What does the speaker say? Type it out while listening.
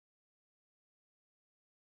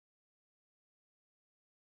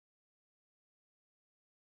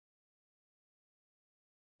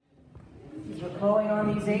calling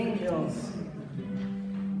on these angels.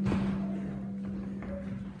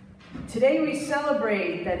 Today we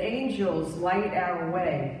celebrate that angels light our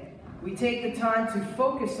way. We take the time to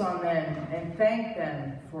focus on them and thank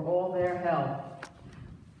them for all their help.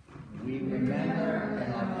 We remember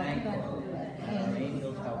and are thankful that our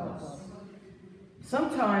angels help us.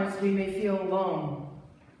 Sometimes we may feel alone.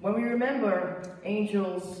 When we remember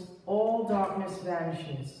angels, all darkness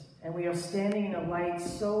vanishes, and we are standing in a light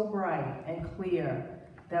so bright and clear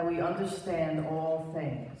that we understand all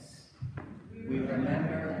things. We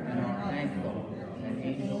remember and are thankful that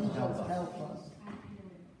angels help us.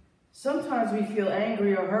 Sometimes we feel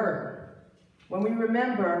angry or hurt. When we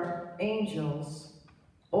remember angels,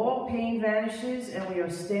 all pain vanishes and we are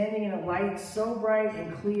standing in a light so bright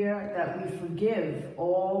and clear that we forgive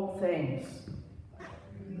all things.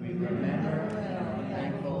 We remember and are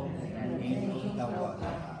thankful that angels help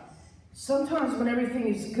us. Sometimes when everything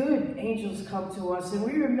is good, angels come to us and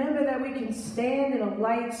we remember that we can stand in a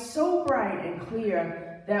light so bright and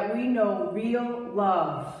clear that we know real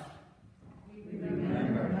love. We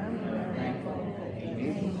remember and are thankful that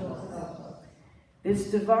angels help us.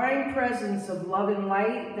 This divine presence of love and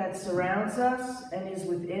light that surrounds us and is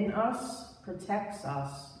within us protects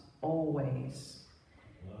us always.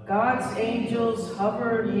 God's angels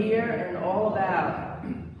hover near and all about.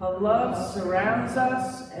 Her love surrounds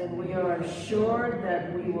us, and we are assured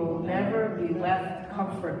that we will never be left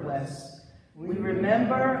comfortless. We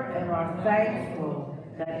remember and are thankful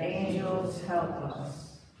that angels help us.